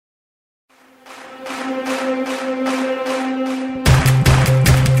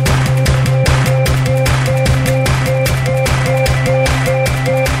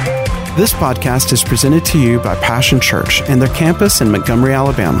This podcast is presented to you by Passion Church and their campus in Montgomery,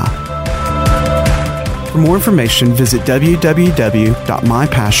 Alabama. For more information, visit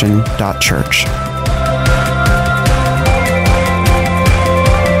www.mypassion.church.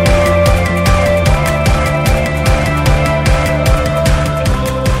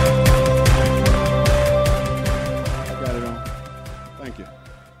 Got it on. Thank you.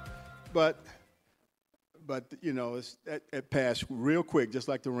 But you know, it passed real quick, just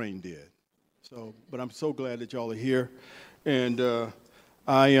like the rain did. So, but I'm so glad that y'all are here, and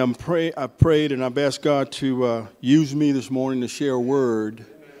I prayed and I've asked God to use me this morning to share a word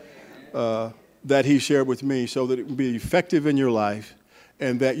that He shared with me, so that it can be effective in your life,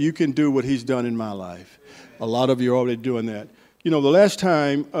 and that you can do what He's done in my life. A lot of you are already doing that. You know, the last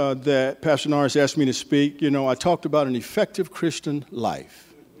time that Pastor Norris asked me to speak, you know, I talked about an effective Christian life.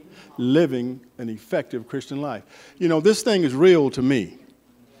 Living an effective Christian life. You know, this thing is real to me.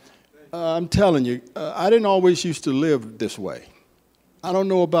 I'm telling you, I didn't always used to live this way. I don't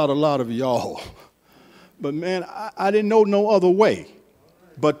know about a lot of y'all, but man, I didn't know no other way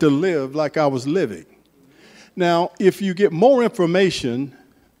but to live like I was living. Now, if you get more information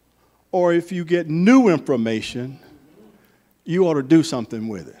or if you get new information, you ought to do something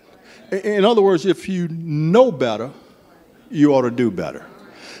with it. In other words, if you know better, you ought to do better.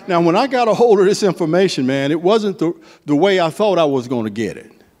 Now, when I got a hold of this information, man, it wasn't the way I thought I was going to get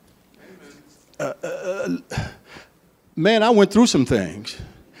it. Man, I went through some things,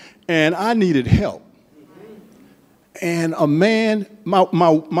 and I needed help. And a man, my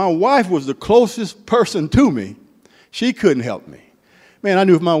wife was the closest person to me. She couldn't help me. Man, I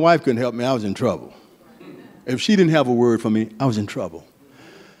knew if my wife couldn't help me, I was in trouble. If she didn't have a word for me, I was in trouble.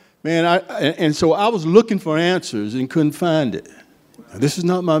 Man, and so I was looking for answers and couldn't find it. This is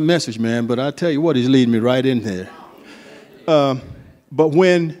not my message, man, but I tell you what, He's leading me right in there. But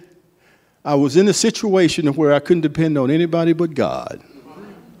when I was in a situation where I couldn't depend on anybody but God,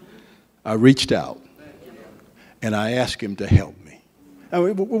 I reached out and I asked Him to help me. I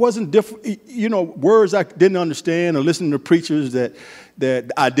mean, it wasn't different, you know, words I didn't understand, or listening to preachers that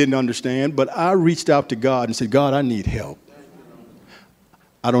I didn't understand, but I reached out to God and said, God, I need help.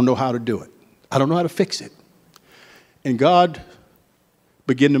 I don't know how to do it. I don't know how to fix it. And God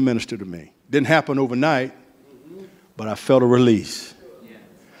began to minister to me. Didn't happen overnight, but I felt a release.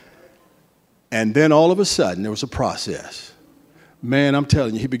 And then all of a sudden, there was a process. Man, I'm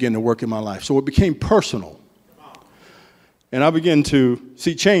telling you, He began to work in my life. So it became personal. And I began to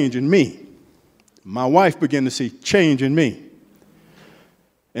see change in me. My wife began to see change in me.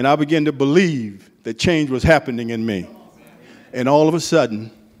 And I began to believe that change was happening in me. And all of a sudden,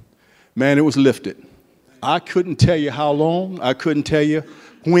 man, it was lifted. I couldn't tell you how long. I couldn't tell you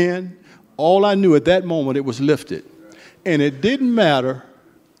when. All I knew at that moment, it was lifted. And it didn't matter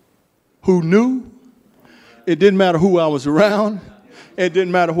who knew. It didn't matter who I was around. It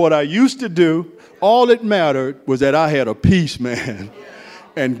didn't matter what I used to do. All that mattered was that I had a peace, man.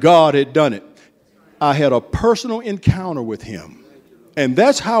 And God had done it. I had a personal encounter with Him. And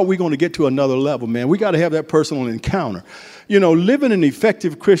that's how we're going to get to another level, man. We got to have that personal encounter. You know, living an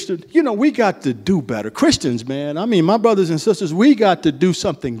effective Christian, you know, we got to do better. Christians, man, I mean, my brothers and sisters, we got to do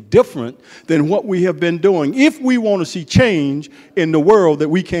something different than what we have been doing if we want to see change in the world that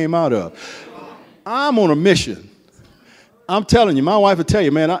we came out of. I'm on a mission. I'm telling you, my wife will tell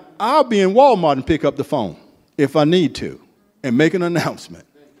you, man, I'll be in Walmart and pick up the phone if I need to and make an announcement.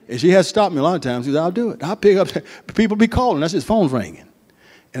 And she has stopped me a lot of times. She says, I'll do it. I'll pick up. People be calling. That's his phone's ringing.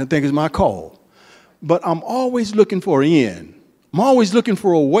 And I think it's my call. But I'm always looking for an end. I'm always looking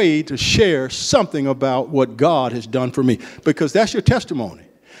for a way to share something about what God has done for me, because that's your testimony.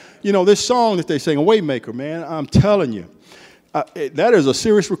 You know, this song that they sing, A Waymaker, man, I'm telling you, that is a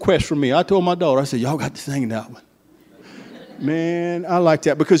serious request from me. I told my daughter, I said, y'all got to sing that one. Man, I like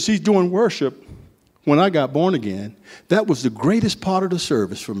that, because she's doing worship. When I got born again, that was the greatest part of the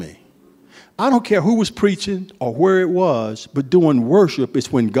service for me. I don't care who was preaching or where it was, but doing worship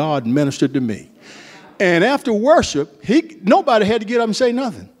is when God ministered to me. And after worship, nobody had to get up and say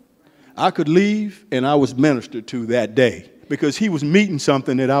nothing. I could leave, and I was ministered to that day, because He was meeting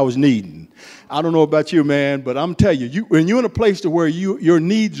something that I was needing. I don't know about you, man, but I'm telling you, when you're in a place to where your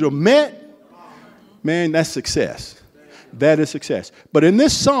needs are met, man, that's success. That is success. But in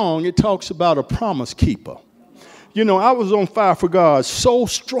this song, it talks about a promise keeper. You know, I was on fire for God so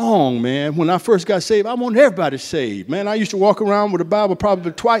strong, man. When I first got saved, I wanted everybody saved. Man, I used to walk around with a Bible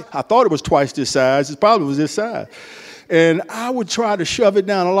probably twice. I thought it was twice this size. It probably was this size. And I would try to shove it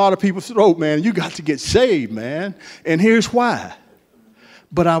down a lot of people's throat, man. You got to get saved, man. And here's why.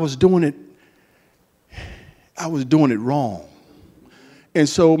 But I was doing it wrong. And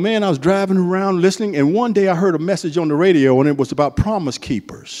so, man, I was driving around listening, and one day I heard a message on the radio, and it was about Promise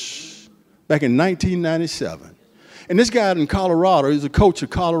Keepers back in 1997. And this guy in Colorado, he was a coach at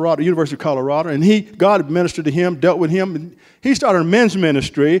Colorado, University of Colorado, and God ministered to him, dealt with him, and he started a men's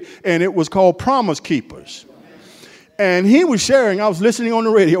ministry, and it was called Promise Keepers. And he was sharing, I was listening on the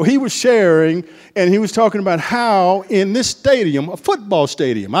radio, he was sharing, and he was talking about how in this stadium, a football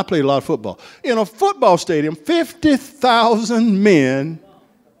stadium, I played a lot of football, in a football stadium, 50,000 men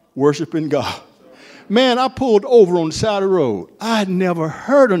worshiping God. Man, I pulled over on the side of the road. I had never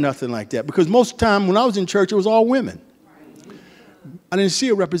heard of nothing like that because most of the time when I was in church, it was all women. I didn't see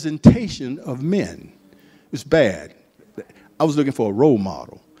a representation of men. It was bad. I was looking for a role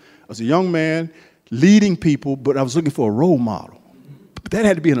model. I was a young man leading people, but I was looking for a role model. But that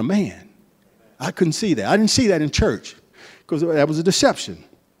had to be in a man. I couldn't see that. I didn't see that in church because that was a deception.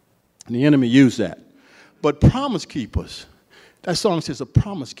 And the enemy used that. But Promise Keepers, that song says a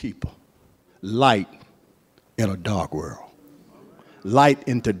promise keeper, light in a dark world, light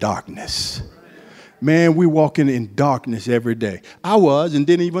into darkness. Man, we're walking in darkness every day. I was and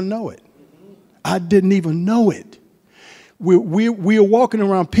didn't even know it. I didn't even know it. We are walking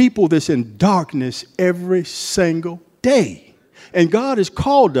around people that's in darkness every single day. And God has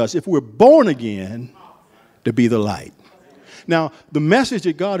called us, if we're born again, to be the light. Now, the message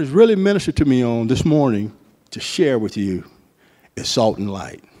that God has really ministered to me on this morning to share with you is salt and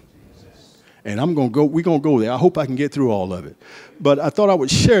light. And we're going to go there. I hope I can get through all of it. But I thought I would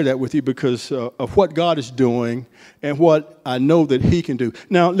share that with you because of what God is doing and what I know that he can do.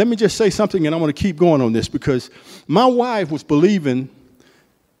 Now, let me just say something, and I'm going to keep going on this because my wife was believing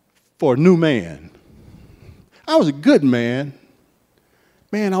for a new man. I was a good man.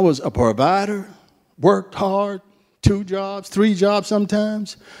 Man, I was a provider, worked hard, 2 jobs, 3 jobs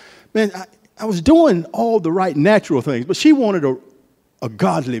sometimes. Man, I was doing all the right natural things, but she wanted a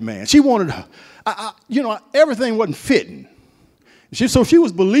godly man. She wanted, everything wasn't fitting. So she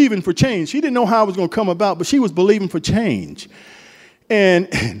was believing for change. She didn't know how it was going to come about, but she was believing for change. And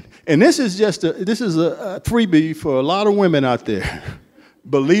this is a freebie for a lot of women out there.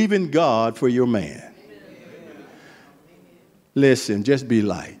 Believe in God for your man. Listen, just be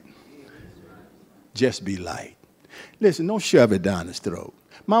light. Just be light. Listen, don't shove it down his throat.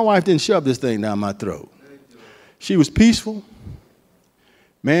 My wife didn't shove this thing down my throat. She was peaceful.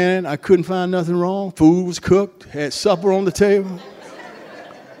 Man, I couldn't find nothing wrong. Food was cooked, had supper on the table.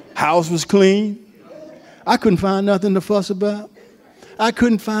 House was clean. I couldn't find nothing to fuss about. I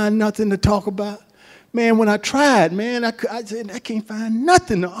couldn't find nothing to talk about. Man, when I tried, man, I said, I can't find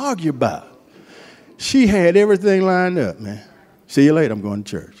nothing to argue about. She had everything lined up, man. See you later, I'm going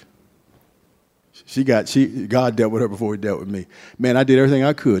to church. God dealt with her before he dealt with me. Man, I did everything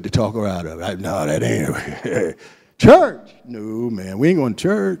I could to talk her out of it. No, that ain't church. No, man, we ain't going to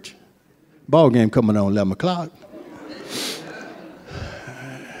church. Ball game coming on 11 o'clock.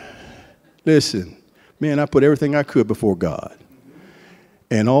 Listen, man, I put everything I could before God.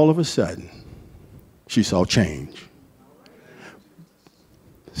 And all of a sudden, she saw change.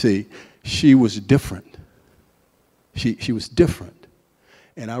 See, she was different. She was different.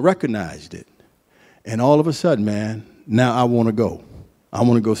 And I recognized it. And all of a sudden, man, now I want to go. I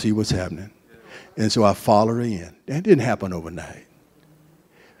want to go see what's happening. And so I followed her in. That didn't happen overnight.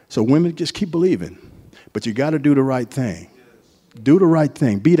 So women, just keep believing. But you got to do the right thing. Do the right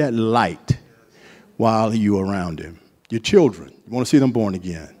thing. Be that light while you're around him. Your children, you want to see them born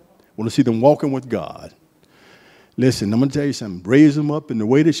again. You want to see them walking with God. Listen, I'm going to tell you something. Raise them up in the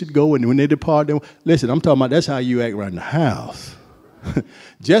way they should go. And when they depart, listen, I'm talking about that's how you act around the house.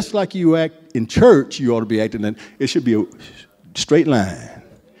 Just like you act in church, you ought to be acting. It should be a straight line.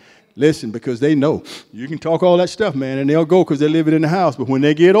 Listen, because they know you can talk all that stuff, man, and they'll go because they're living in the house. But when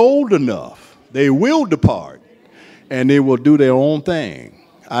they get old enough, they will depart, and they will do their own thing.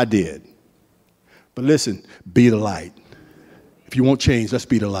 I did. But listen, be the light. If you want change, let's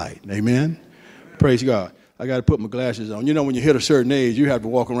be the light. Amen? Praise God. I got to put my glasses on. You know, when you hit a certain age, you have to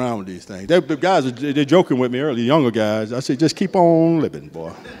walk around with these things. The guys, they're joking with me earlier, younger guys. I say, just keep on living,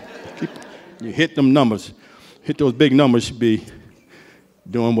 boy. You hit them numbers. Hit those big numbers, should be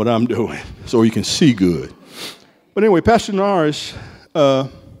doing what I'm doing so you can see good. But anyway, Pastor Norris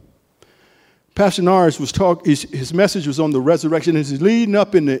was talking, his message was on the resurrection. It's leading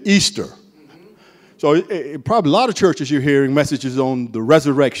up into Easter. So probably a lot of churches you're hearing messages on the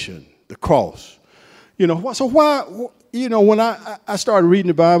resurrection, the cross. You know, so why, you know, when I started reading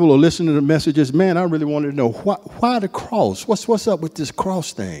the Bible or listening to the messages, man, I really wanted to know why the cross? What's up with this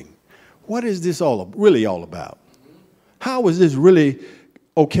cross thing? What is this really all about? How is this really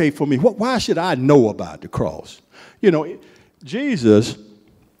okay for me? Why should I know about the cross? You know, Jesus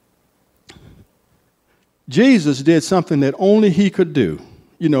did something that only he could do.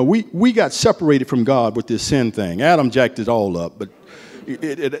 You know, we got separated from God with this sin thing. Adam jacked it all up, but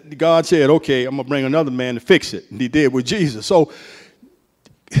God said, okay, I'm going to bring another man to fix it. And he did with Jesus. So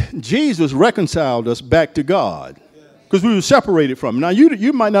Jesus reconciled us back to God because we were separated from him. Now,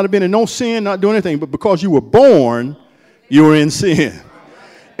 you might not have been in no sin, not doing anything, but because you were born, you were in sin.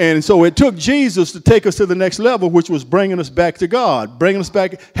 And so it took Jesus to take us to the next level, which was bringing us back to God, bringing us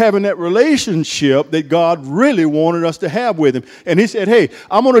back, having that relationship that God really wanted us to have with him. And he said, hey,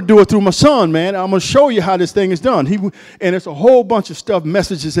 I'm going to do it through my son, man. I'm going to show you how this thing is done. And it's a whole bunch of stuff,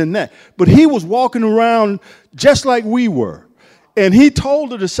 messages in that. But he was walking around just like we were. And he told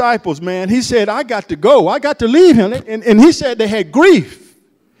the disciples, man, he said, I got to go. I got to leave him. And he said they had grief.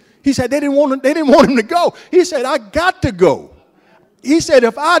 He said they didn't want him to go. He said, I got to go. He said,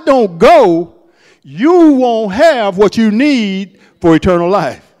 if I don't go, you won't have what you need for eternal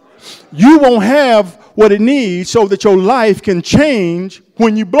life. You won't have what it needs so that your life can change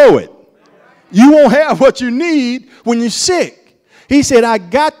when you blow it. You won't have what you need when you're sick. He said, I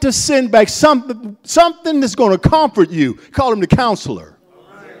got to send back something that's going to comfort you. Call him the counselor.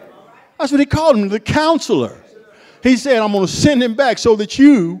 That's what he called him, the counselor. He said, I'm going to send him back so that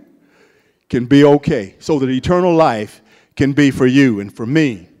you can be okay, so that eternal life can be for you and for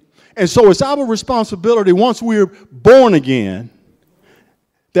me. And so it's our responsibility once we're born again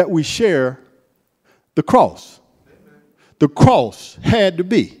that we share the cross. The cross had to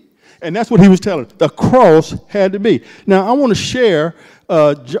be. And that's what he was telling us. The cross had to be. Now, I want to share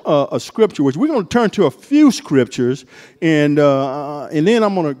a scripture, which we're going to turn to a few scriptures, and then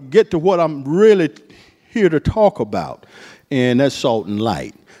I'm going to get to what I'm really here to talk about, and that's salt and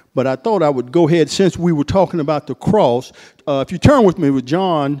light. But I thought I would go ahead, since we were talking about the cross. If you turn with me with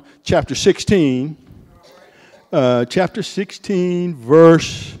John chapter 16,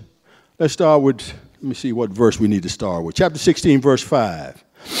 verse, let's start with, let me see what verse we need to start with. Chapter 16, verse 5.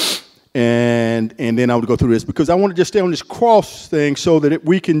 And then I would go through this because I want to just stay on this cross thing so that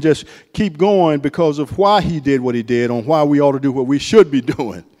we can just keep going because of why he did what he did, on why we ought to do what we should be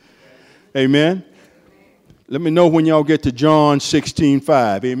doing. Amen. Let me know when y'all get to John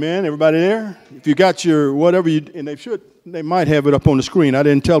 16:5. Amen. Everybody there? If you got your whatever and they might have it up on the screen. I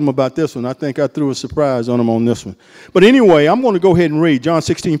didn't tell them about this one. I think I threw a surprise on them on this one. But anyway, I'm going to go ahead and read John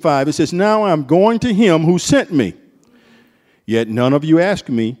 16:5. It says, now I'm going to him who sent me. Yet none of you ask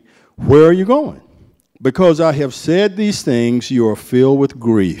me, where are you going? Because I have said these things, you are filled with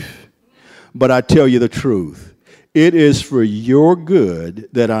grief. But I tell you the truth. It is for your good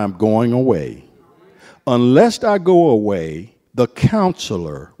that I'm going away. Unless I go away, the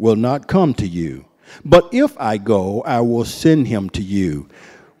counselor will not come to you. But if I go, I will send him to you.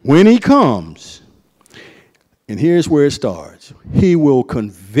 When he comes, and here's where it starts, he will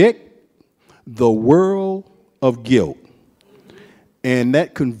convict the world of guilt. And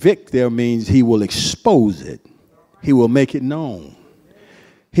that convict there means he will expose it. He will make it known.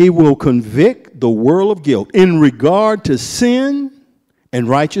 He will convict the world of guilt in regard to sin and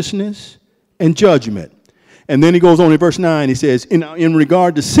righteousness and judgment. And then he goes on in verse 9, he says, in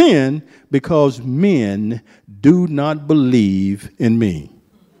regard to sin, because men do not believe in me.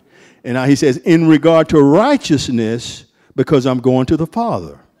 And now he says, in regard to righteousness, because I'm going to the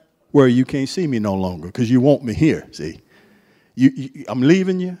Father, where you can't see me no longer, because you want me here, see. I'm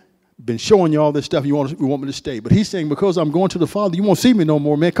leaving you. Been showing you all this stuff. You want me to stay. But he's saying, because I'm going to the Father, you won't see me no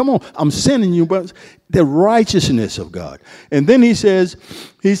more, man. Come on. I'm sending you, but the righteousness of God. And then he says,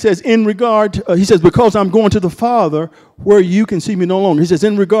 in regard, he says, because I'm going to the Father, where you can see me no longer. He says,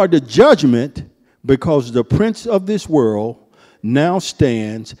 in regard to judgment, because the prince of this world now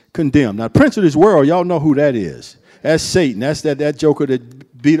stands condemned. Now, prince of this world, y'all know who that is. That's Satan. That's that joker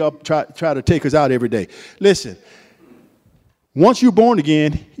that beat up, try to take us out every day. Listen. Once you're born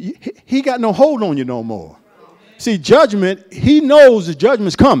again, he got no hold on you no more. See, judgment, he knows the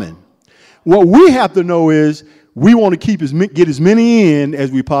judgment's coming. What we have to know is we want to get as many in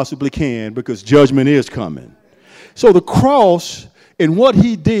as we possibly can because judgment is coming. So the cross and what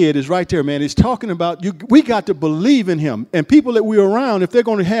he did is right there, man. It's talking about we got to believe in him. And people that we're around, if they're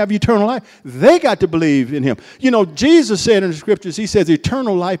going to have eternal life, they got to believe in him. You know, Jesus said in the scriptures, he says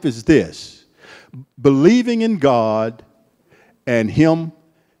eternal life is this, believing in God and him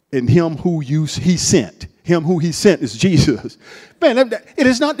who he sent. Him who he sent is Jesus. Man, it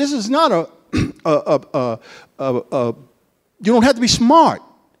is not. This is not you don't have to be smart.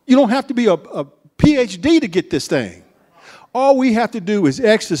 You don't have to be a PhD to get this thing. All we have to do is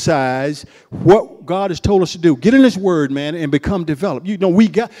exercise what God has told us to do. Get in His Word, man, and become developed. When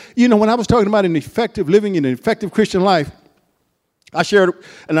I was talking about living an effective Christian life, I shared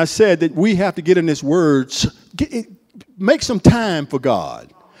and I said that we have to get in this word. Make some time for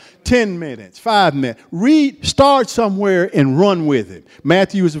God. 10 minutes, 5 minutes. Start somewhere and run with it.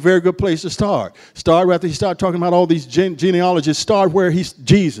 Matthew is a very good place to start. Start after he started talking about all these genealogies. Start where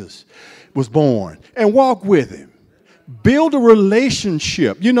Jesus was born and walk with him. Build a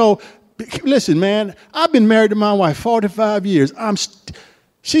relationship. You know, listen, man, I've been married to my wife 45 years.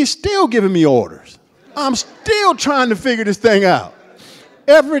 She's still giving me orders. I'm still trying to figure this thing out.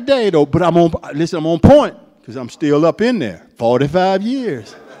 Every day, though, but I'm on point because I'm still up in there. 45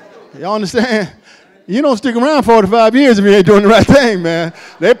 years. Y'all understand? You don't stick around 45 years if you ain't doing the right thing, man.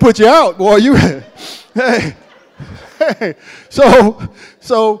 They put you out, boy. Hey.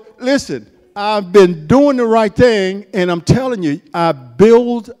 So listen, I've been doing the right thing, and I'm telling you, I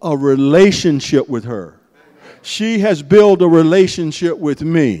build a relationship with her. She has built a relationship with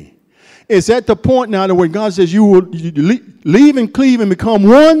me. It's at the point now that when God says you will leave and cleave and become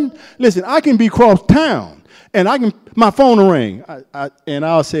one, listen, I can be cross town. And my phone will ring, and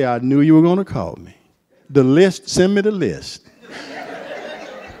I'll say, I knew you were going to call me. Send me the list.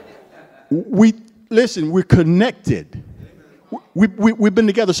 We're connected. We've been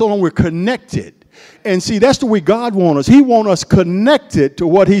together so long, we're connected. And see, that's the way God wants us. He wants us connected to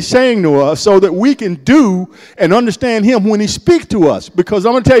what he's saying to us so that we can do and understand him when he speaks to us. Because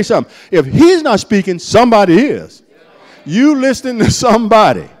I'm going to tell you something. If he's not speaking, somebody is. You listening to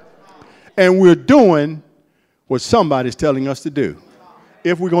somebody, and we're doing what somebody's telling us to do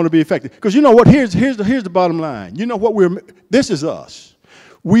if we're going to be effective. Because you know what? Here's the bottom line. You know what? This is us.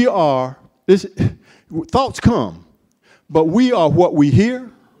 Thoughts come, but we are what we hear.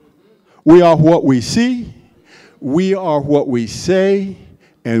 We are what we see. We are what we say,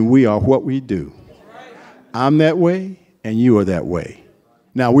 and we are what we do. I'm that way, and you are that way.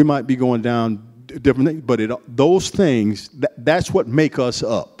 Now, we might be going down different things, but those things, that's what make us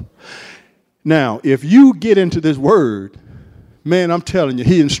up. Now, if you get into this word, man, I'm telling you,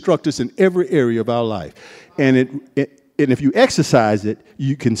 he instructs us in every area of our life. And if you exercise it,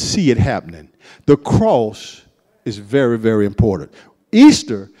 you can see it happening. The cross is very, very important.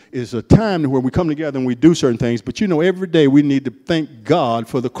 Easter is a time where we come together and we do certain things, but you know, every day we need to thank God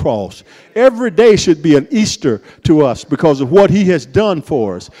for the cross. Every day should be an Easter to us because of what he has done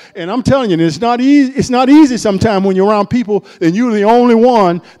for us. And I'm telling you, it's not easy sometimes when you're around people and you're the only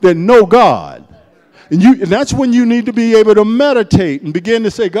one that know God. And that's when you need to be able to meditate and begin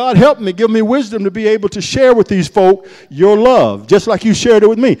to say, God, help me, give me wisdom to be able to share with these folk your love, just like you shared it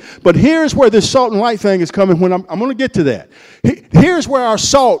with me. But here's where this salt and light thing is coming when I'm going to get to that. Here's where our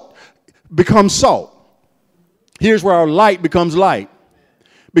salt becomes salt. Here's where our light becomes light.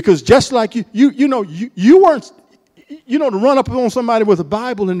 Because just like you weren't, to run up on somebody with a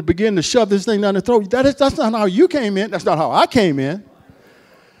Bible and begin to shove this thing down their throat, that's not how you came in. That's not how I came in.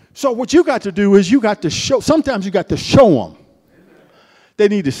 So what you got to do is sometimes you got to show them. They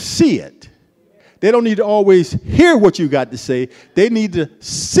need to see it. They don't need to always hear what you got to say. They need to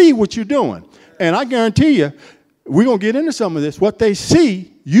see what you're doing. And I guarantee you, we're going to get into some of this. What they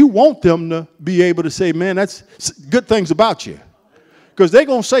see, you want them to be able to say, man, that's good things about you. Because they're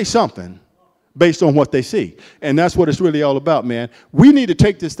going to say something based on what they see. And that's what it's really all about, man. We need to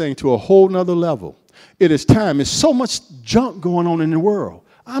take this thing to a whole nother level. It is time. There's so much junk going on in the world.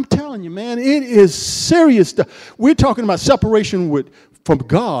 I'm telling you, man, it is serious stuff. We're talking about separation from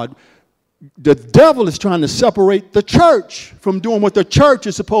God. The devil is trying to separate the church from doing what the church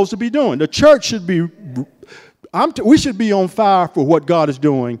is supposed to be doing. The church should be, we should be on fire for what God is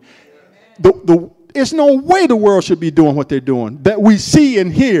doing. It's no way the world should be doing what they're doing that we see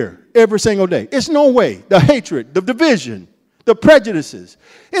and hear every single day. It's no way. The hatred, the division, the prejudices.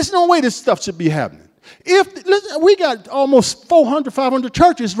 It's no way this stuff should be happening. Listen, we got almost 400, 500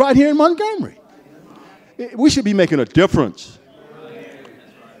 churches right here in Montgomery. We should be making a difference.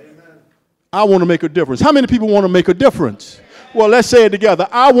 I want to make a difference. How many people want to make a difference? Well, let's say it together.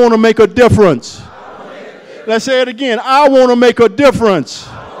 I want to make a difference. Let's say it again. I want to make a difference.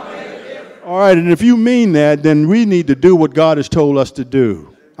 All right, and if you mean that, then we need to do what God has told us to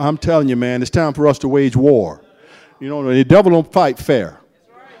do. I'm telling you, man, it's time for us to wage war. You know, the devil don't fight fair.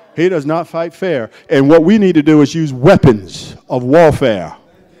 He does not fight fair. And what we need to do is use weapons of warfare.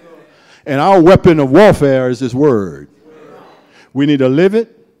 And our weapon of warfare is this word. We need to live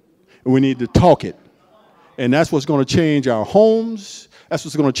it, and we need to talk it. And that's what's going to change our homes. That's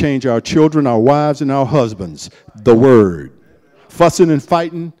what's going to change our children, our wives, and our husbands. The word. Fussing and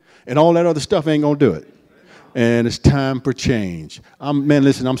fighting and all that other stuff ain't going to do it. And it's time for change. Man,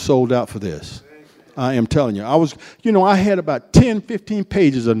 listen, I'm sold out for this. I am telling you. I had about 10, 15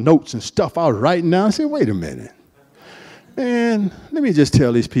 pages of notes and stuff I was writing down. I said, wait a minute. Man, let me just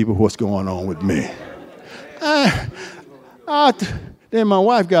tell these people what's going on with me. Then my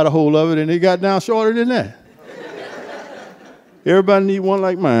wife got a hold of it, and it got down shorter than that. Everybody need one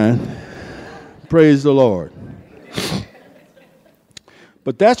like mine. Praise the Lord.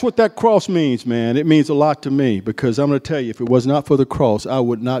 But that's what that cross means, man. It means a lot to me, because I'm going to tell you, if it was not for the cross, I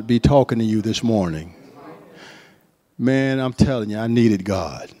would not be talking to you this morning. Man, I'm telling you, I needed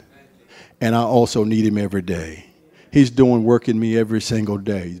God. And I also need him every day. He's doing work in me every single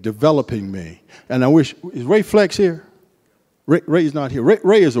day. He's developing me. And I wish, is Ray Flex here? Ray's not here.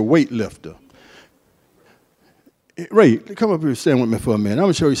 Ray is a weightlifter. Ray, come up here and stand with me for a minute. I'm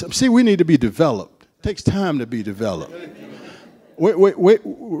going to show you something. See, we need to be developed. It takes time to be developed. Wait.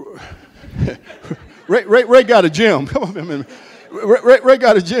 Ray got a gym. Come up here a minute. Ray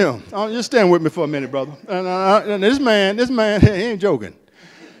got a gym. Just stand with me for a minute, brother. And this man, he ain't joking.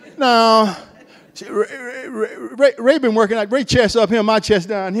 Now, Ray been working out. Ray chest up here, my chest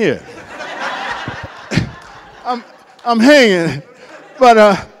down here. I'm hanging,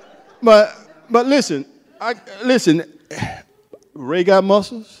 but listen. Ray got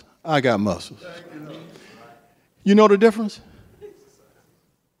muscles. I got muscles. You know the difference?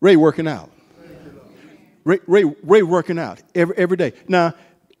 Ray working out. Ray working out every day. Now,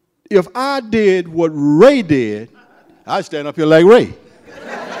 if I did what Ray did, I'd stand up here like Ray.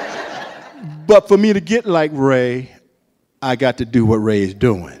 But for me to get like Ray, I got to do what Ray is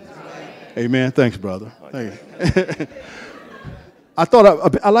doing. Amen. Thanks, brother. Thank you.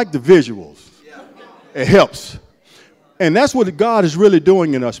 I like the visuals. It helps. And that's what God is really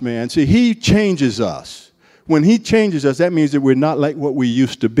doing in us, man. See, he changes us. When he changes us, that means that we're not like what we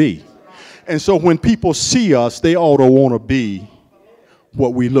used to be. And so when people see us, they ought to want to be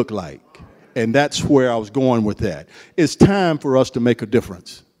what we look like. And that's where I was going with that. It's time for us to make a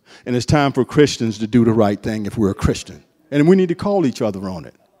difference. And it's time for Christians to do the right thing if we're a Christian. And we need to call each other on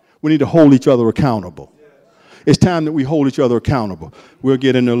it. We need to hold each other accountable. It's time that we hold each other accountable. We'll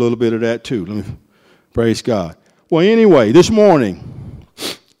get into a little bit of that too. Let me praise God. Well, anyway, this morning,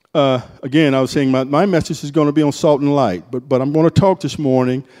 again, I was saying my message is going to be on salt and light, but I'm going to talk this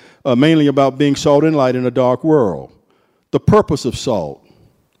morning mainly about being salt and light in a dark world. The purpose of salt,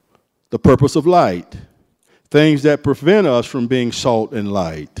 the purpose of light, things that prevent us from being salt and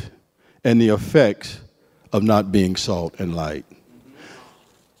light, and the effects of not being salt and light.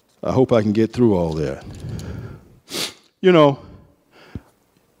 I hope I can get through all that. You know,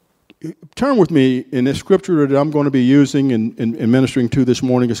 turn with me in this scripture that I'm going to be using and ministering to this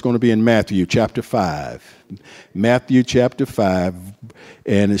morning. It's going to be in Matthew chapter 5. Matthew chapter 5,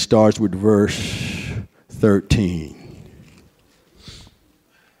 and it starts with verse 13.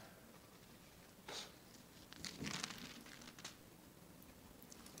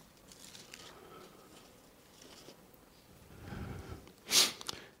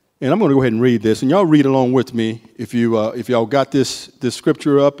 And I'm going to go ahead and read this, and y'all read along with me if y'all got this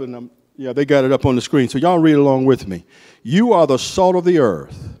scripture up, and they got it up on the screen. So y'all read along with me. You are the salt of the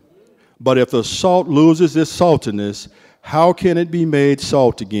earth, but if the salt loses its saltiness, how can it be made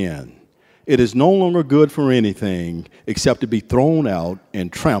salt again? It is no longer good for anything except to be thrown out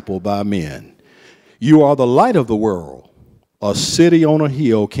and trampled by men. You are the light of the world. A city on a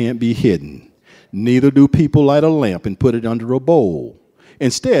hill can't be hidden. Neither do people light a lamp and put it under a bowl.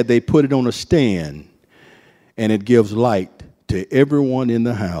 Instead, they put it on a stand, and it gives light to everyone in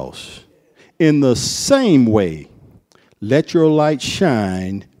the house. In the same way, let your light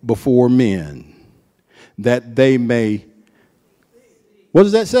shine before men, that they may... What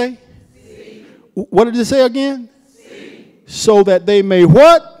does that say? See. What did it say again? See. So that they may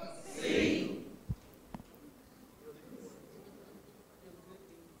what? See.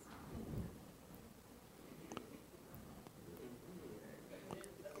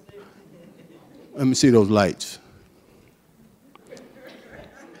 Let me see those lights.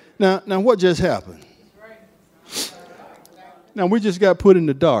 Now what just happened? Now we just got put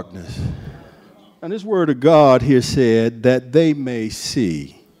into darkness. And this word of God here said that they may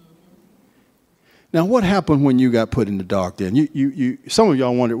see. Now what happened when you got put in the dark then? You some of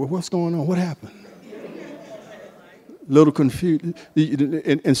y'all wondered, well, what's going on? What happened? A little confused.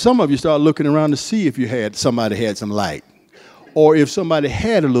 And some of you started looking around to see if somebody had some light. Or if somebody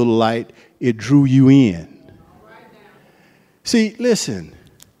had a little light, it drew you in. See, listen.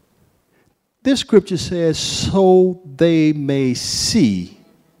 This scripture says, so they may see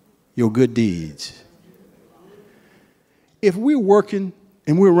your good deeds. If we're working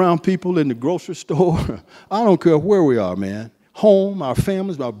and we're around people in the grocery store, I don't care where we are, man. Home, our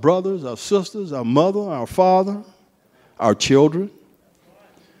families, our brothers, our sisters, our mother, our father, our children.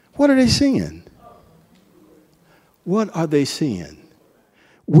 What are they seeing? What are they seeing?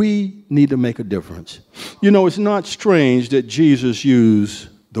 We need to make a difference. You know, it's not strange that Jesus used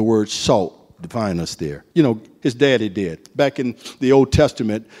the word salt to define us there. You know, his daddy did. Back in the Old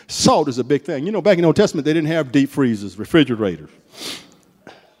Testament, salt is a big thing. You know, back in the Old Testament, they didn't have deep freezers, refrigerators.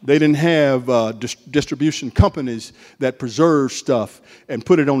 They didn't have distribution companies that preserved stuff and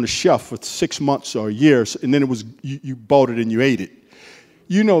put it on the shelf for 6 months or a year, and then you bought it and you ate it.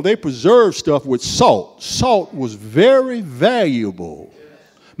 You know, they preserved stuff with salt. Salt was very valuable.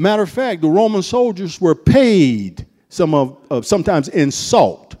 Matter of fact, the Roman soldiers were paid sometimes in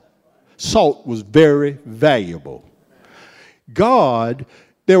salt. Salt was very valuable.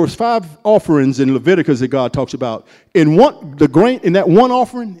 There was 5 offerings in Leviticus that God talks about. In that one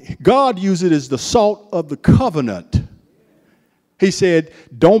offering, God used it as the salt of the covenant. He said,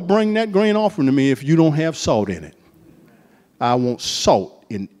 don't bring that grain offering to me if you don't have salt in it. I want salt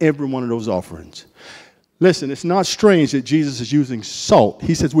in every one of those offerings. Listen, it's not strange that Jesus is using salt.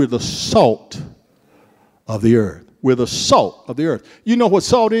 He says we're the salt of the earth. We're the salt of the earth. You know what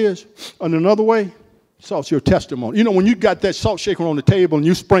salt is? In another way, salt's your testimony. You know, when you got that salt shaker on the table and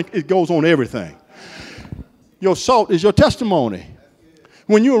you sprinkle, it goes on everything. Your salt is your testimony.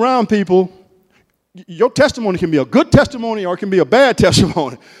 When you're around people, your testimony can be a good testimony or it can be a bad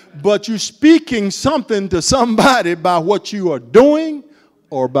testimony. But you're speaking something to somebody by what you are doing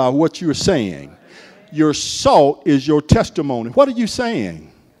or by what you're saying. Your salt is your testimony. What are you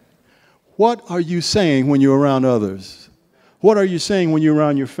saying? What are you saying when you're around others? What are you saying when you're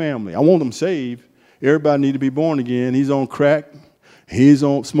around your family? I want them saved. Everybody need to be born again. He's on crack. He's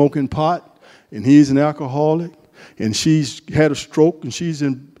on smoking pot. And he's an alcoholic. And she's had a stroke and she's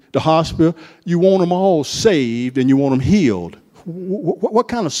in the hospital. You want them all saved and you want them healed. What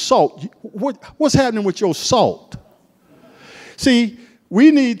kind of salt? What's happening with your salt? See,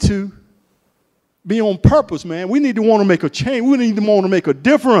 we need to be on purpose, man. We need to want to make a change. We need to want to make a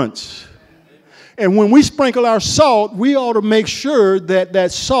difference. And when we sprinkle our salt, we ought to make sure that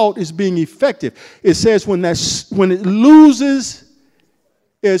that salt is being effective. It says when it loses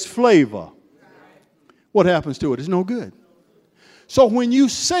its flavor, what happens to it? It's no good. So when you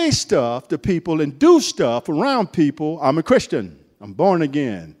say stuff to people and do stuff around people, I'm a Christian. I'm born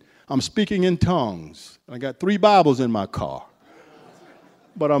again. I'm speaking in tongues. I got 3 Bibles in my car.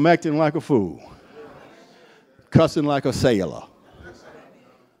 But I'm acting like a fool. Cussing like a sailor.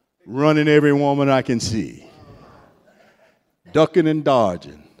 Running every woman I can see. Ducking and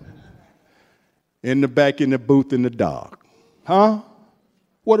dodging. In the back in the booth in the dark. Huh?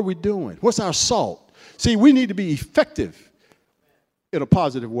 What are we doing? What's our salt? See, we need to be effective in a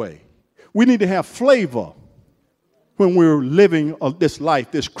positive way. We need to have flavor when we're living this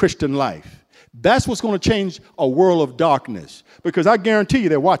life, this Christian life. That's what's going to change a world of darkness. Because I guarantee you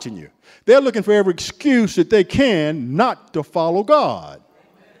they're watching you. They're looking for every excuse that they can not to follow God.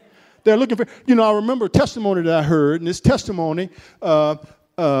 They're looking for, I remember a testimony that I heard, and this testimony, that's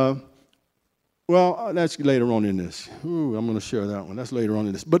later on in this. Ooh, I'm going to share that one. That's later on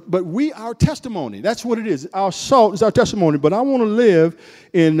in this. But our testimony, that's what it is. Our salt is our testimony. But I want to live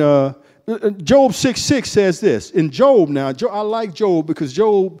in Job 6:6 says this. In Job now, I like Job because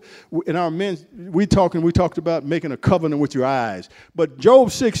Job, in our men, we talked about making a covenant with your eyes. But Job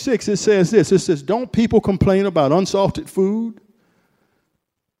 6:6, it says this. It says, don't people complain about unsalted food?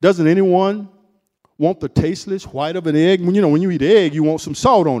 Doesn't anyone want the tasteless white of an egg? When you eat egg, you want some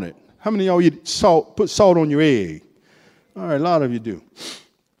salt on it. How many of y'all eat salt, put salt on your egg? All right, a lot of you do.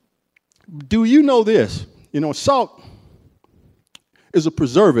 Do you know this? Salt is a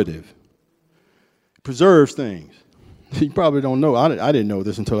preservative. It preserves things. You probably don't know. I didn't know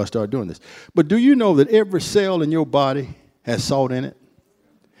this until I started doing this. But do you know that every cell in your body has salt in it?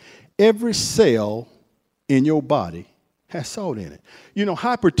 Every cell in your body has salt in it.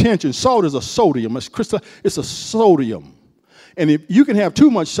 Hypertension, salt is a sodium. It's a sodium. And if you can have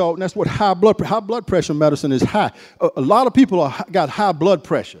too much salt, and that's what high blood pressure medicine is high. A lot of people got high blood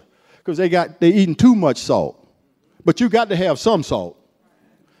pressure because they're eating too much salt. But you got to have some salt.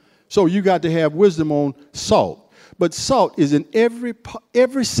 So you got to have wisdom on salt. But salt is in every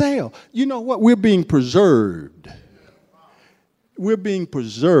cell. You know what? We're being preserved. We're being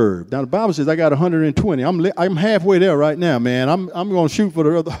preserved. Now the Bible says I got 120. I'm halfway there right now, man. I'm going to shoot for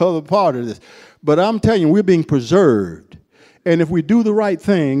the other part of this. But I'm telling you, we're being preserved. And if we do the right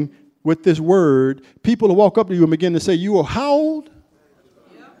thing with this word, people will walk up to you and begin to say, you are how old?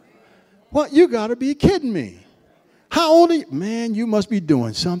 What? You got to be kidding me. How old are you? Man, you must be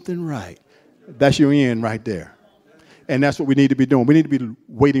doing something right. That's your end right there. And that's what we need to be doing. We need to be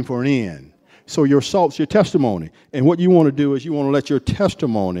waiting for an end. So your salt's your testimony. And what you want to do is you want to let your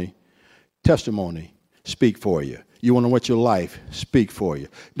testimony speak for you. You want to let your life speak for you.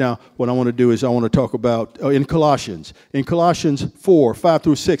 Now, what I want to do is I want to talk about in Colossians. In Colossians 4, 5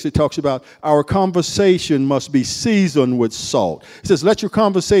 through 6, it talks about our conversation must be seasoned with salt. It says, let your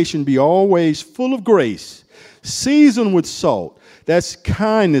conversation be always full of grace, seasoned with salt. That's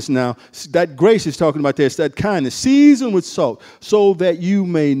kindness now. That grace is talking about this, that kindness. Seasoned with salt so that you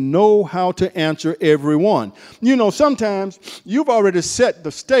may know how to answer everyone. You know, sometimes you've already set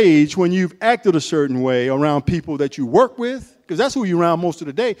the stage when you've acted a certain way around people that you work with, because that's who you're around most of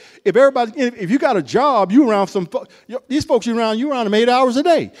the day. If you got a job, you around these folks you around them 8 hours a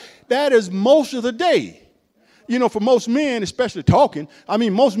day. That is most of the day. You know, for most men, especially talking,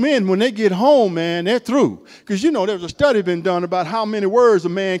 most men, when they get home, man, they're through. Because, you know, there's a study been done about how many words a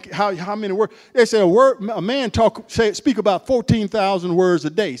man, how many words. They say a man speak about 14,000 words a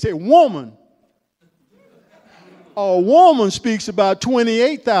day. Say a woman speaks about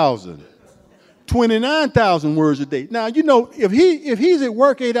 28,000, 29,000 words a day. Now, you know, if he's at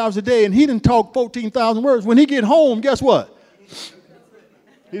work 8 hours a day and he didn't talk 14,000 words, when he get home, guess what?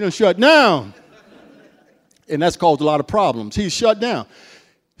 He done shut down. And that's caused a lot of problems. He's shut down.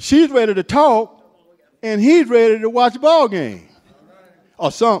 She's ready to talk, and he's ready to watch a ball game or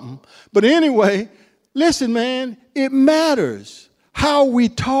something. But anyway, listen, man, it matters how we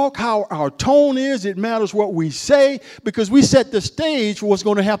talk, how our tone is. It matters what we say, because we set the stage for what's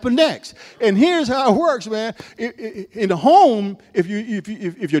going to happen next. And here's how it works, man. In the home, if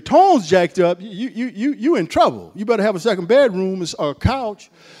your tone's jacked up, you in trouble. You better have a second bedroom or a couch.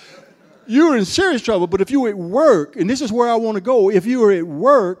 You're in serious trouble. But if you're at work, and this is where I want to go, if you are at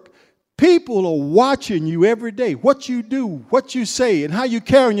work, people are watching you every day, what you do, what you say, and how you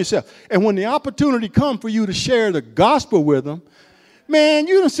carry yourself. And when the opportunity comes for you to share the gospel with them, man,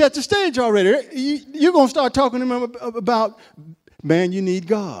 you done set the stage already. You're going to start talking to them about, man, you need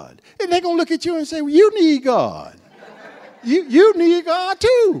God. And they're going to look at you and say, well, you need God. You need God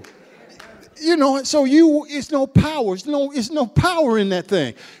too. You know, so it's no power. It's no power in that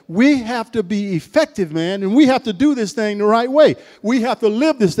thing. We have to be effective, man, and we have to do this thing the right way. We have to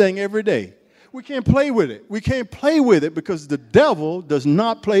live this thing every day. We can't play with it. We can't play with it because the devil does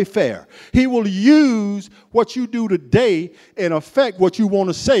not play fair. He will use what you do today and affect what you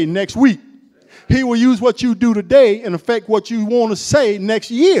want to say next week. He will use what you do today and affect what you want to say next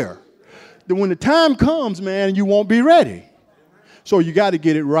year. Then when the time comes, man, you won't be ready. So you got to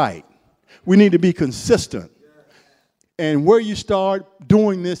get it right. We need to be consistent. And where you start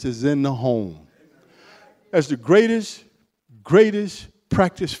doing this is in the home. That's the greatest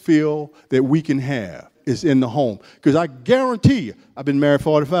practice field that we can have is in the home. Because I guarantee you, I've been married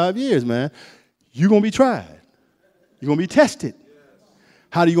 45 years, man. You're going to be tried. You're going to be tested.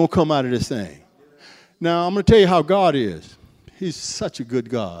 How are you going to come out of this thing? Now, I'm going to tell you how God is. He's such a good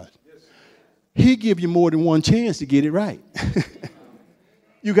God. He give you more than one chance to get it right.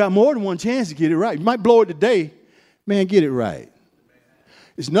 You got more than one chance to get it right. You might blow it today. Man, get it right.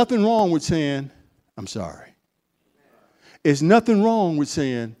 There's nothing wrong with saying, I'm sorry. There's nothing wrong with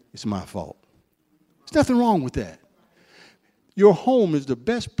saying, it's my fault. There's nothing wrong with that. Your home is the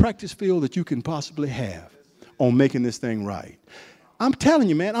best practice field that you can possibly have on making this thing right. I'm telling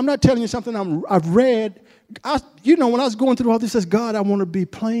you, man, I'm not telling you something I've read. When I was going through all this, I says, God, I want to be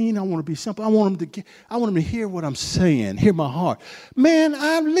plain. I want to be simple. I want them to hear what I'm saying, hear my heart. Man,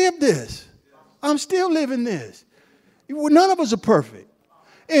 I've lived this. I'm still living this. None of us are perfect.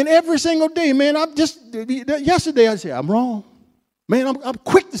 And every single day, man, yesterday I said, I'm wrong. Man, I'm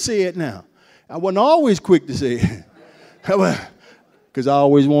quick to say it now. I wasn't always quick to say it. Because I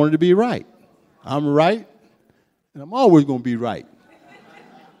always wanted to be right. I'm right, and I'm always going to be right.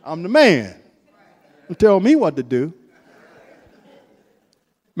 I'm the man. Don't tell me what to do.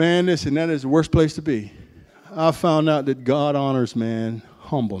 Man, listen, that is the worst place to be. I found out that God honors, man,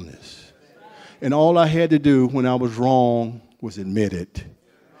 humbleness. And all I had to do when I was wrong was admit it.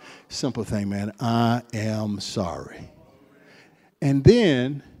 Simple thing, man. I am sorry. And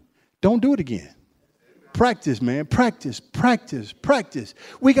then don't do it again. Practice, man. Practice.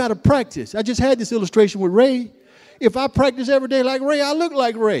 We got to practice. I just had this illustration with Ray. If I practice every day like Ray, I look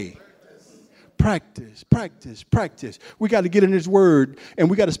like Ray. Practice. We got to get in His Word, and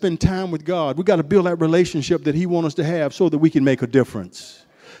we got to spend time with God. We got to build that relationship that He wants us to have so that we can make a difference.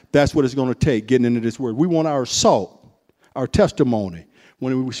 That's what it's going to take, getting into this Word. We want our salt, our testimony.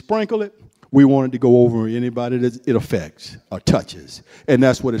 When we sprinkle it, we want it to go over anybody that it affects or touches. And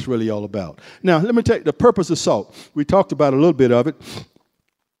that's what it's really all about. Now, let me tell you the purpose of salt. We talked about a little bit of it.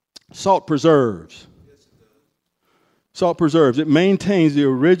 Salt preserves. Salt preserves. It maintains the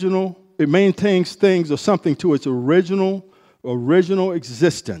original. It maintains things or something to its original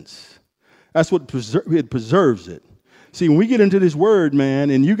existence. That's what it preserves it. See, when we get into this word, man,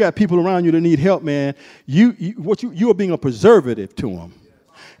 and you got people around you that need help, man, you are being a preservative to them.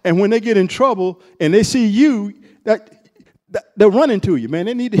 And when they get in trouble and they see you, they'll run into you, man.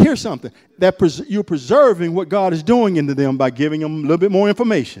 They need to hear something. You're preserving what God is doing into them by giving them a little bit more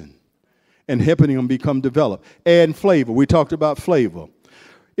information and helping them become developed. Adding flavor. We talked about flavor.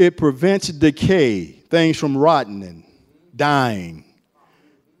 It prevents decay, things from rotting, dying,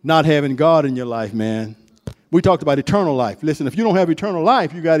 not having God in your life, man. We talked about eternal life. Listen, if you don't have eternal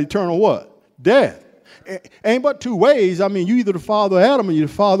life, you got eternal what? Death. Ain't but two ways. I mean, you either the father of Adam or you're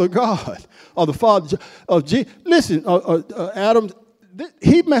the father of God or the father of Jesus. Listen, Adam,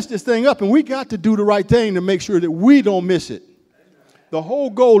 he messed this thing up, and we got to do the right thing to make sure that we don't miss it. The whole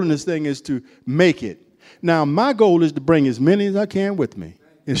goal in this thing is to make it. Now, my goal is to bring as many as I can with me.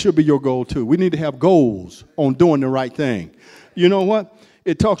 It should be your goal, too. We need to have goals on doing the right thing. You know what?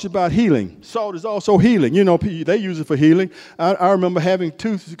 It talks about healing. Salt is also healing. You know, they use it for healing. I remember having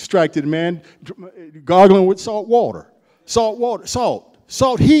tooth extracted, man, gargling with salt water.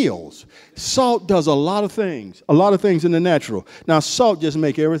 Salt heals. Salt does a lot of things in the natural. Now, salt just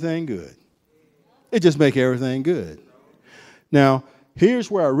make everything good. It just make everything good. Now, here's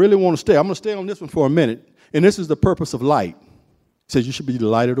where I really want to stay. I'm going to stay on this one for a minute, and this is the purpose of light. It says you should be the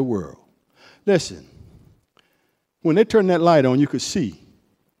light of the world. Listen, when they turn that light on, you could see.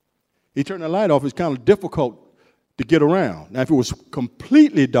 You turn the light off, it's kind of difficult to get around. Now, if it was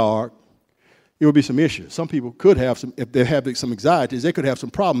completely dark, it would be some issues. Some people could have some, if they have some anxieties, they could have some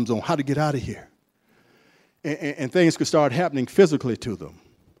problems on how to get out of here. And things could start happening physically to them.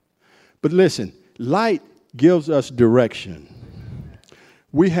 But listen, light gives us direction.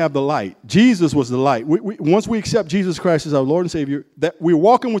 We have the light. Jesus was the light. Once we accept Jesus Christ as our Lord and Savior, that we're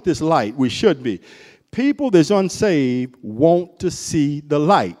walking with this light. We should be. People that's unsaved want to see the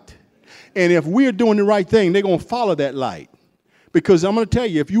light. And if we're doing the right thing, they're going to follow that light. Because I'm going to tell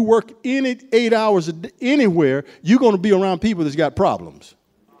you, if you work 8 hours anywhere, you're going to be around people that's got problems.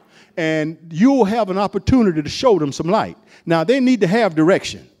 And you'll have an opportunity to show them some light. Now, they need to have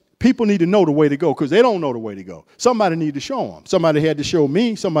direction. People need to know the way to go because they don't know the way to go. Somebody need to show them. Somebody had to show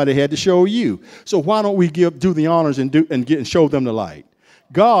me. Somebody had to show you. So why don't we do the honors and show them the light?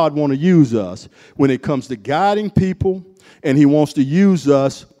 God wants to use us when it comes to guiding people, and he wants to use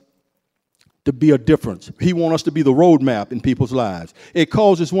us to be a difference. He wants us to be the roadmap in people's lives. It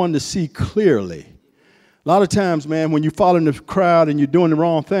causes one to see clearly. A lot of times, man, when you follow in the crowd and you're doing the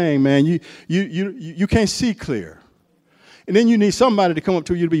wrong thing, man, you can't see clear. And then you need somebody to come up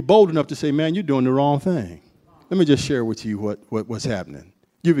to you to be bold enough to say, man, you're doing the wrong thing. Let me just share with you what's happening.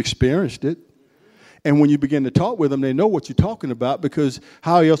 You've experienced it. And when you begin to talk with them, they know what you're talking about, because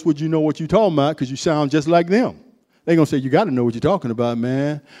how else would you know what you're talking about? Because you sound just like them. They're going to say, you got to know what you're talking about,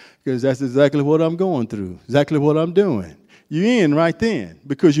 man, because that's exactly what I'm going through, exactly what I'm doing. You're in right then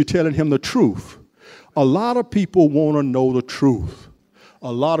because you're telling him the truth. A lot of people want to know the truth.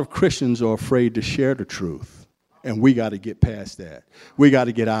 A lot of Christians are afraid to share the truth, and we got to get past that. We got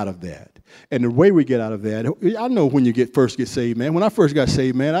to get out of that. And the way we get out of that, I know when you first get saved, man. When I first got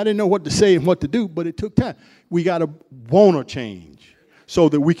saved, man, I didn't know what to say and what to do, but it took time. We got to want to change so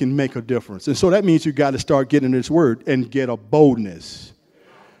that we can make a difference. And so that means you got to start getting this word and get a boldness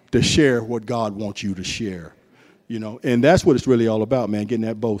to share what God wants you to share, you know. And that's what it's really all about, man, getting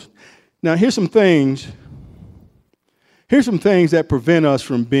that boast. Now, here's some things that prevent us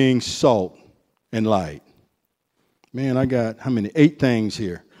from being salt and light. Man, I got, 8 things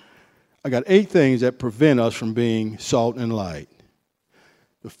here. I got 8 things that prevent us from being salt and light.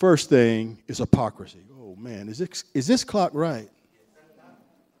 The first thing is hypocrisy. Oh, man, is this clock right?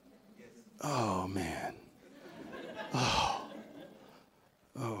 Oh, man. Oh,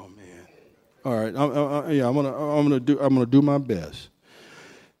 man. All right, I'm gonna do my best.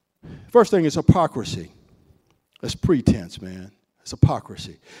 First thing is hypocrisy. That's pretense, man. It's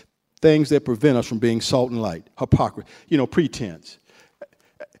hypocrisy. Things that prevent us from being salt and light. Hypocrisy. You know, pretense.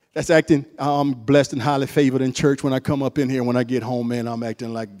 That's acting, I'm blessed and highly favored in church. When I come up in here, when I get home, man, I'm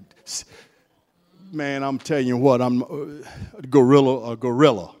acting like, man, I'm telling you what, I'm a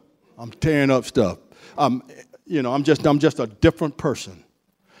gorilla. I'm tearing up stuff. I'm just a different person.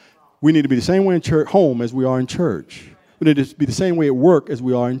 We need to be the same way in church, home as we are in church. We need to be the same way at work as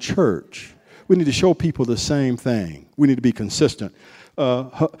we are in church. We need to show people the same thing. We need to be consistent.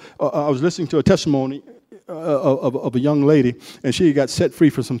 I was listening to a testimony of a young lady, and she got set free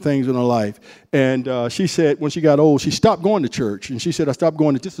for some things in her life. And she said when she got old, she stopped going to church. And she said, I stopped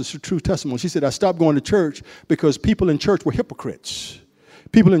going to, this is a true testimony. She said, I stopped going to church because people in church were hypocrites.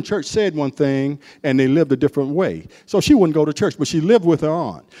 People in church said one thing, and they lived a different way. So she wouldn't go to church, but she lived with her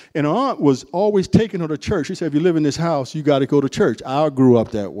aunt. And her aunt was always taking her to church. She said, if you live in this house, you got to go to church. I grew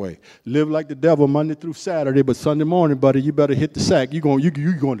up that way. Live like the devil Monday through Saturday, but Sunday morning, buddy, you better hit the sack. You going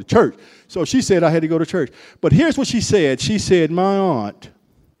to church. So she said I had to go to church. But here's what she said. She said, my aunt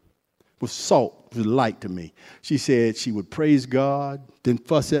was salt, was light to me. She said she would praise God, then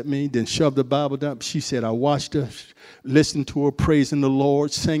fuss at me, then shove the Bible down. She said I watched her, listened to her praising the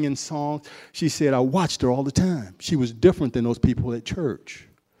Lord, singing songs. She said I watched her all the time. She was different than those people at church.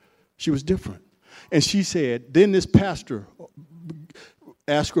 She was different. And she said, then this pastor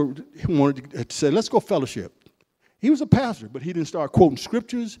asked her, he wanted to say, let's go fellowship. He was a pastor, but he didn't start quoting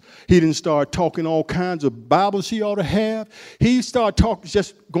scriptures. He didn't start talking all kinds of Bibles he ought to have. He started talking,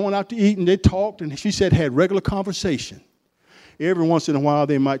 just going out to eat, and they talked, and she said had regular conversation. Every once in a while,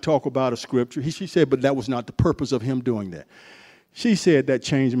 they might talk about a scripture. She said, but that was not the purpose of him doing that. She said that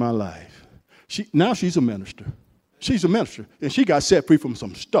changed my life. Now she's a minister. She's a minister, and she got set free from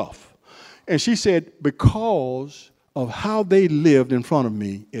some stuff. And she said, because of how they lived in front of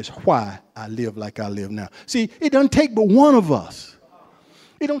me is why I live like I live now. See, it doesn't take but one of us.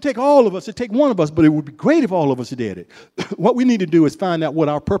 It don't take all of us. It take one of us, but it would be great if all of us did it. What we need to do is find out what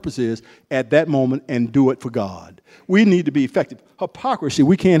our purpose is at that moment and do it for God. We need to be effective. Hypocrisy,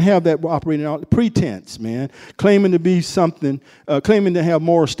 we can't have that operating out. Pretense, man. Claiming to be something, claiming to have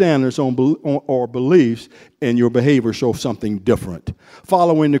moral standards or beliefs, and your behavior shows something different.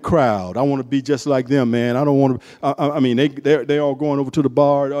 Following the crowd. I want to be just like them, man. I don't want to, they all going over to the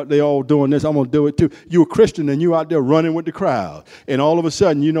bar. They all doing this. I'm going to do it too. You're a Christian and you out there running with the crowd. And all of a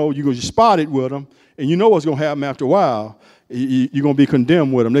sudden, you know, you're going to spot it with them. And you know what's going to happen after a while. You're going to be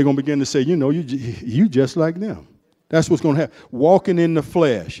condemned with them. They're going to begin to say, you know, you just like them. That's what's going to happen. Walking in the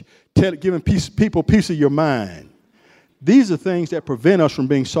flesh, giving people peace of your mind. These are things that prevent us from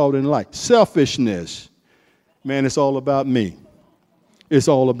being salt and light. Selfishness. Man, it's all about me. It's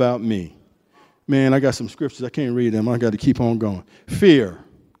all about me. Man, I got some scriptures. I can't read them. I got to keep on going. Fear.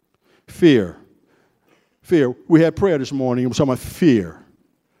 Fear. Fear. We had prayer this morning. It was talking about fear.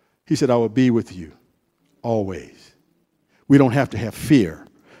 He said, I will be with you always. We don't have to have fear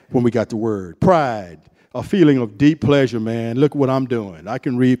when we got the word. Pride. A feeling of deep pleasure, man. Look what I'm doing. I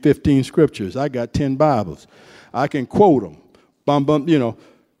can read 15 scriptures. I got 10 Bibles. I can quote them. You know,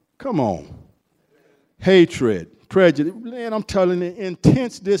 come on. Hatred, prejudice. Man, I'm telling you,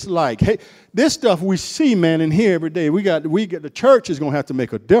 intense dislike. Hey, this stuff we see, man, and hear every day. We got the church is going to have to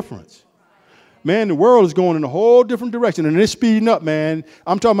make a difference. Man, the world is going in a whole different direction, and it's speeding up, man.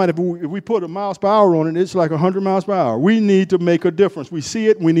 I'm talking about if we put a miles per hour on it, it's like 100 miles per hour. We need to make a difference. We see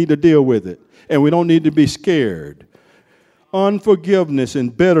it, we need to deal with it, and we don't need to be scared. Unforgiveness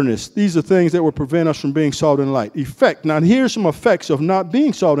and bitterness, these are things that will prevent us from being salt and light. Effect. Now, here's some effects of not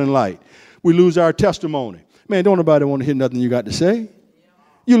being salt and light. We lose our testimony. Man, don't nobody want to hear nothing you got to say.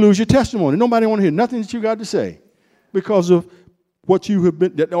 You lose your testimony. Nobody want to hear nothing that you got to say because of what you have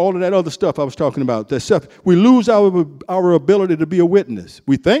been, all of that other stuff I was talking about. That stuff. We lose our ability to be a witness.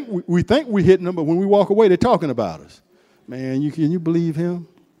 We think we're hitting them, but when we walk away, they're talking about us. Man, can you believe him?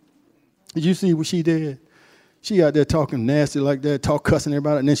 Did you see what she did? She out there talking nasty like that, cussing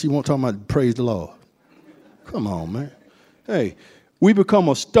everybody, and then she won't talk about praise the Lord. Come on, man. Hey, we become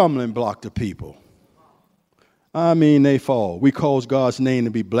a stumbling block to people. I mean, they fall. We cause God's name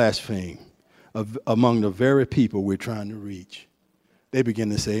to be blasphemed among the very people we're trying to reach. They begin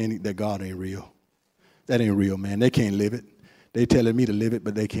to say that God ain't real. That ain't real, man. They can't live it. They telling me to live it,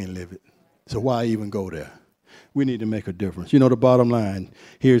 but they can't live it. So why even go there? We need to make a difference. You know, the bottom line,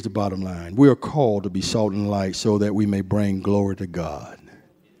 here's the bottom line. We are called to be salt and light so that we may bring glory to God.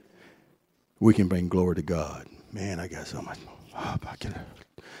 We can bring glory to God. Man, I got so much. Oh,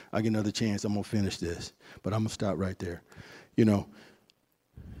 I get another chance. I'm going to finish this, but I'm going to stop right there. You know,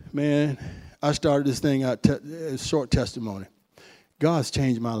 man, I started this thing out, short testimony. God's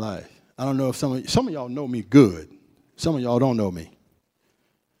changed my life. I don't know if some of y'all know me good. Some of y'all don't know me.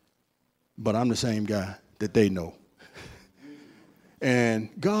 But I'm the same guy that they know. And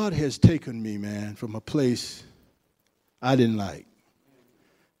God has taken me, man, from a place I didn't like.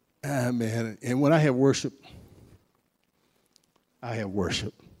 Man, and when I have worship, I have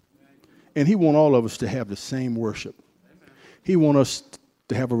worship. And he wants all of us to have the same worship. He wants us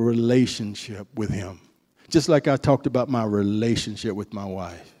to have a relationship with him. Just like I talked about my relationship with my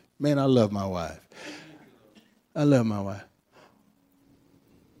wife. Man, I love my wife. I love my wife.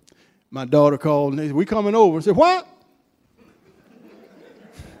 My daughter called and they said, we coming over. I said, what?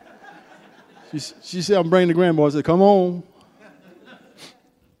 She said, I'm bringing the grandboys. I said, come on.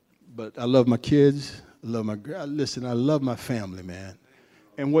 But I love my kids. I love listen, I love my family, man.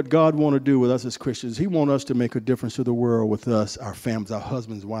 And what God wants to do with us as Christians, he wants us to make a difference to the world with us, our families, our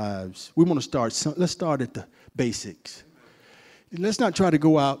husbands, wives. We want to let's start at the basics. Let's not try to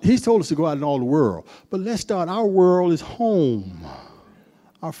go out. He's told us to go out in all the world. But let's start. Our world is home,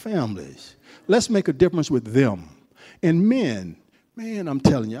 our families. Let's make a difference with them. And men, man, I'm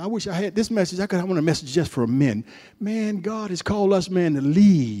telling you, I wish I had this message. I want a message just for men. Man, God has called us, man, to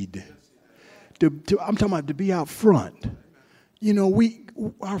lead. I'm talking about to be out front. You know,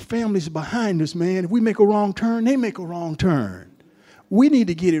 our families are behind us, man. If we make a wrong turn, they make a wrong turn. We need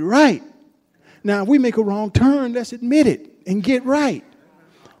to get it right. Now, if we make a wrong turn, let's admit it and get right.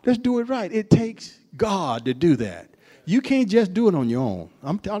 Let's do it right. It takes God to do that. You can't just do it on your own.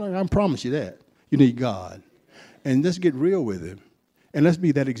 I promise you that. You need God. And let's get real with him. And let's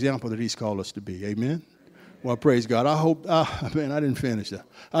be that example that he's called us to be. Amen? Well, praise God. I hope, man, I didn't finish that.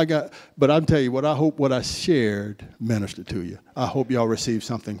 But I'm telling you what, I hope what I shared ministered to you. I hope y'all received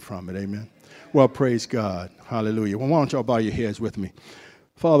something from it. Amen? Well, praise God. Hallelujah. Well, why don't y'all bow your heads with me?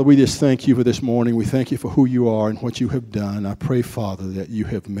 Father, we just thank you for this morning. We thank you for who you are and what you have done. I pray, Father, that you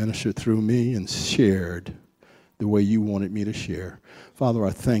have ministered through me and shared the way you wanted me to share. Father, I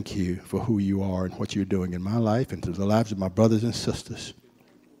thank you for who you are and what you're doing in my life and to the lives of my brothers and sisters.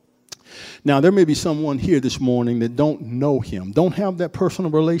 Now, there may be someone here this morning that don't know him, don't have that personal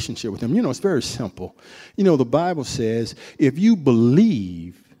relationship with him. You know, it's very simple. You know, the Bible says if you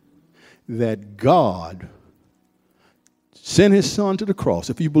believe that God sent his son to the cross,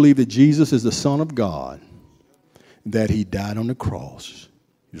 if you believe that Jesus is the Son of God, that he died on the cross,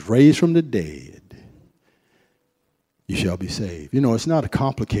 he was raised from the dead, you shall be saved. You know, it's not a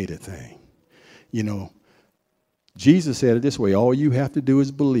complicated thing. You know, Jesus said it this way, all you have to do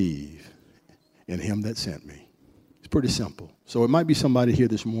is believe in him that sent me. It's pretty simple. So it might be somebody here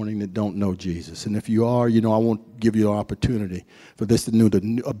this morning that don't know Jesus. And if you are, you know, I won't give you an opportunity for this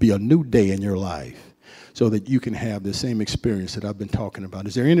to be a new day in your life so that you can have the same experience that I've been talking about.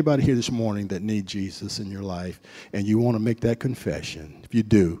 Is there anybody here this morning that needs Jesus in your life and you want to make that confession? If you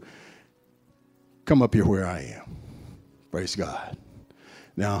do, come up here where I am. Praise God.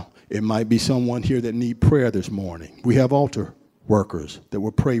 Now, it might be someone here that need prayer this morning. We have altar workers that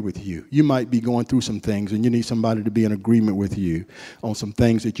will pray with you. You might be going through some things and you need somebody to be in agreement with you on some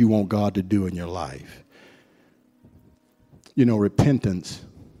things that you want God to do in your life. You know, repentance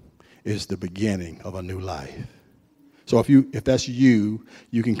is the beginning of a new life. So if that's you,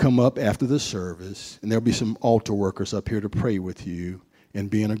 you can come up after the service and there'll be some altar workers up here to pray with you and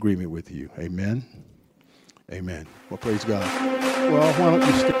be in agreement with you. Amen? Amen. Well, praise God. Well, why don't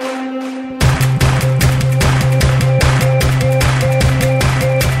you stay?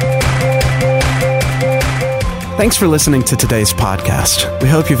 Thanks for listening to today's podcast. We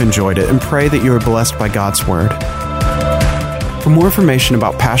hope you've enjoyed it and pray that you are blessed by God's Word. For more information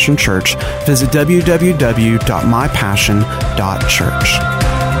about Passion Church, visit www.mypassion.church.